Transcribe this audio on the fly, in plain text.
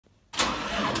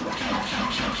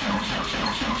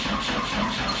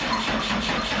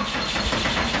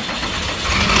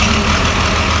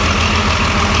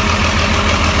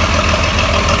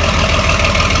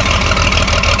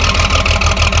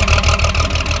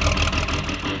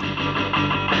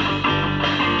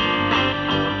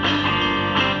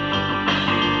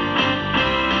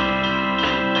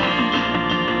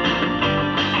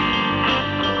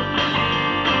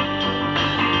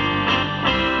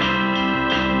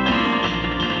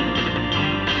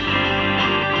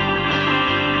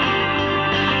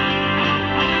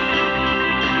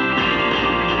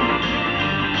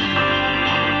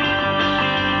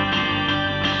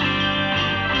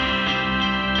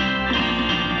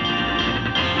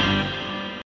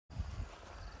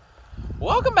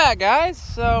Welcome back, guys.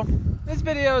 So this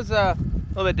video is a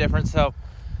little bit different. So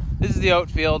this is the oat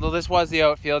field. Well, this was the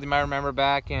oat field. You might remember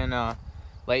back in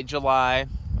late July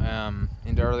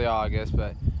into early August,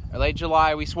 but late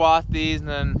July we swathed these, and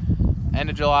then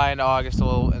end of July into August, a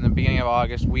little in the beginning of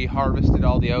August, we harvested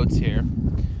all the oats here.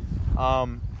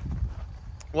 Well,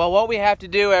 what we have to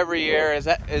do every year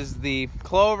is the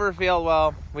clover field.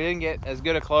 Well, we didn't get as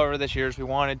good a clover this year as we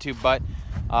wanted to, but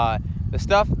the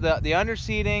stuff, the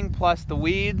underseeding plus the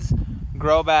weeds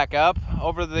grow back up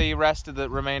over the rest of the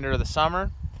remainder of the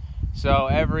summer. So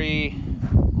every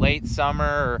late summer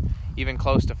or even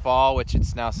close to fall, which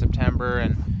it's now September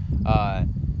and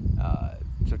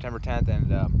September 10th,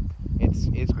 and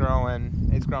it's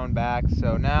growing back.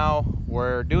 So now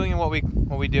we're doing what we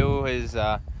do is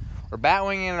we're bat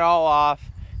winging it all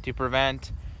off to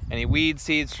prevent any weed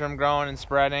seeds from growing and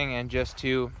spreading, and just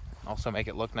to also make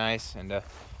it look nice and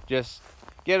just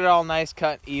get it all nice,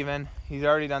 cut even. He's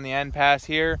already done the end pass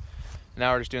here.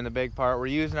 Now we're just doing the big part. We're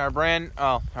using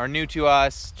our new to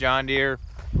us John Deere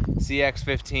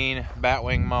CX-15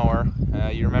 batwing mower.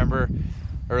 You remember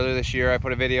earlier this year I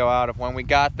put a video out of when we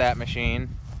got that machine.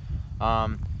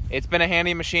 It's been a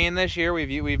handy machine this year.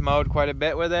 We've mowed quite a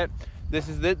bit with it. This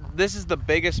is the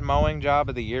biggest mowing job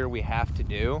of the year we have to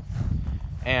do,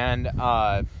 and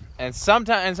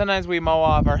sometimes we mow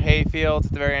off our hay fields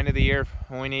at the very end of the year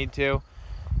when we need to,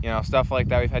 stuff like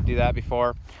that. We've had to do that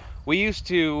before. We used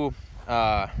to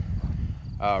rent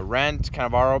a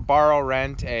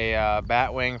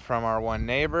batwing from our one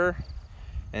neighbor,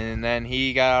 and then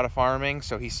he got out of farming,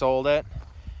 so he sold it,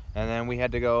 and then we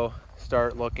had to go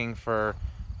start looking for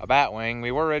a batwing.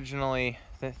 We were originally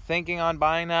thinking on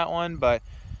buying that one, but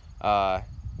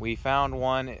we found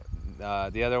one.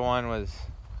 The other one was,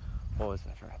 what was it?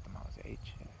 I forgot the model. Was it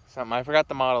H? Something. I forgot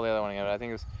the model. The other one again. But I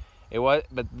think it was.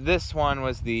 But this one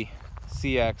was the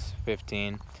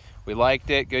CX-15. We liked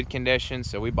it, good condition,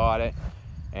 so we bought it,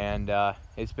 and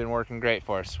it's been working great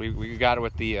for us. We got it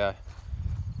with the.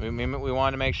 We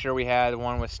wanted to make sure we had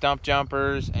one with stump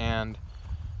jumpers and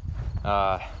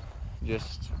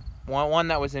just one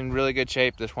that was in really good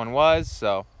shape. This one was,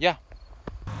 so yeah.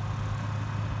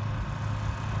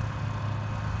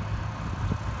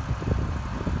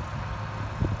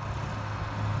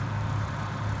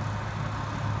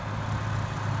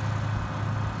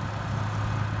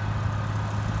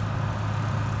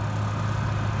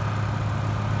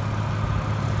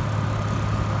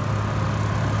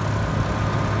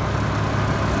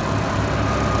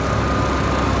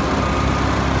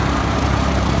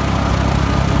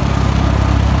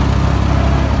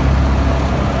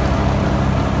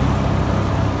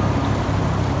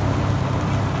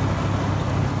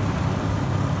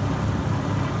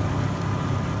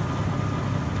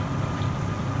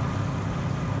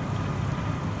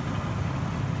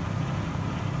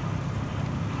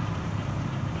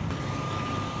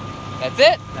 That's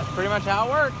it. That's pretty much how it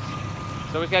works.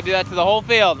 So we just got to do that to the whole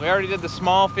field. We already did the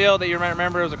small field that you might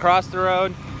remember. It was across the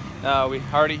road. He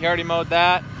already mowed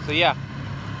that. So yeah,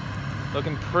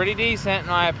 looking pretty decent in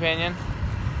my opinion.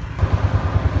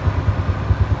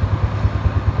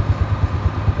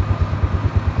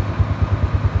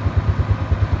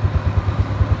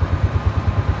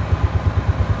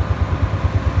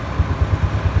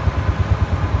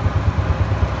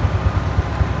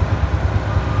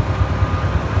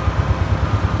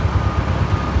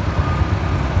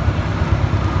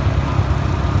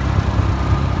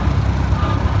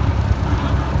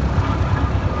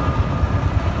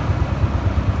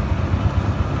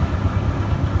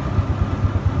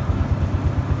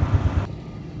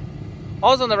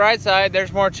 Also on the right side,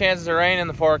 there's more chances of rain in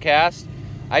the forecast.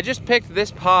 I just picked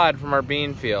this pod from our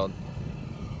bean field.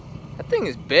 That thing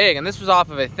is big, and this was off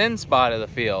of a thin spot of the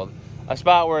field. A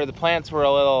spot where the plants were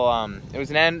a little, it was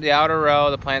the outer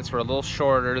row, the plants were a little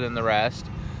shorter than the rest.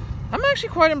 I'm actually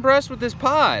quite impressed with this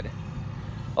pod.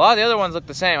 A lot of the other ones look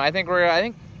the same. I don't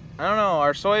know,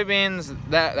 our soybeans,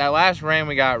 that last rain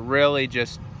we got really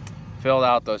just filled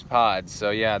out those pods. So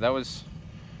yeah, that was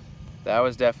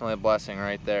definitely a blessing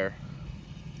right there.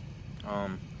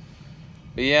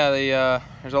 But yeah,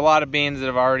 there's a lot of beans that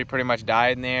have already pretty much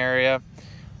died in the area,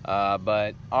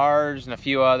 but ours and a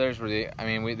few others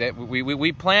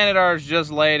we planted ours just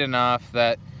late enough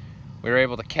that we were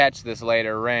able to catch this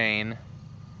later rain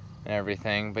and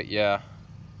everything. But yeah,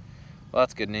 well,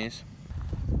 that's good news.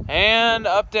 And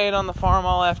update on the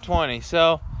Farmall F-20.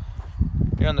 So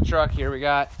here on the truck here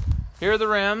here are the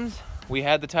rims. We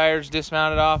had the tires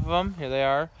dismounted off of them. Here they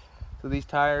are. So these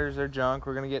tires are junk.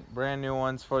 We're gonna get brand new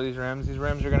ones for these rims. These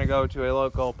rims are gonna go to a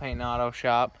local paint and auto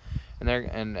shop, and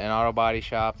an auto body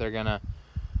shop. They're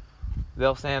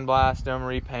they'll sandblast them,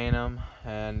 repaint them,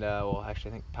 and well,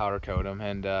 actually I think powder coat them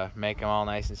and make them all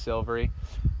nice and silvery.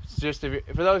 It's just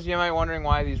for those of you might wondering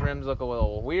why these rims look a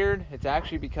little weird, it's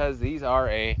actually because these are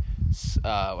what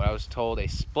I was told, a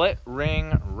split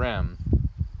ring rim.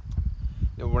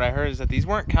 What I heard is that these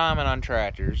weren't common on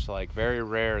tractors, like very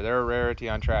rare. They're a rarity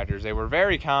on tractors. They were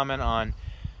very common on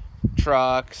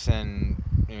trucks and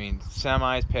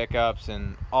semis, pickups,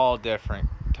 and all different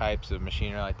types of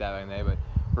machinery like that back in the day. But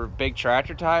for big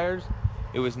tractor tires,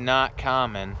 it was not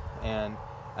common. And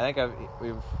I think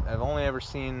I've only ever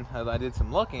seen, I did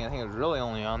some looking, I think it was really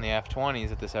only on the F-20s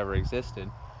that this ever existed,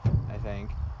 I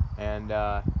think. And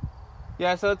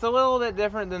yeah, so it's a little bit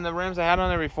different than the rims I had on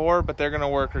there before, but they're going to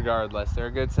work regardless. They're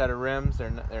a good set of rims. They're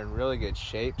in really good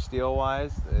shape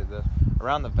steel-wise.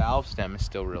 Around the valve stem is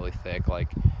still really thick. Like,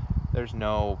 there's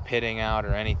no pitting out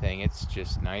or anything. It's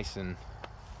just nice and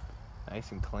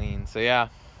clean. So yeah,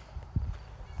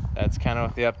 that's kind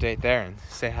of the update there. And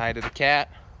say hi to the cat.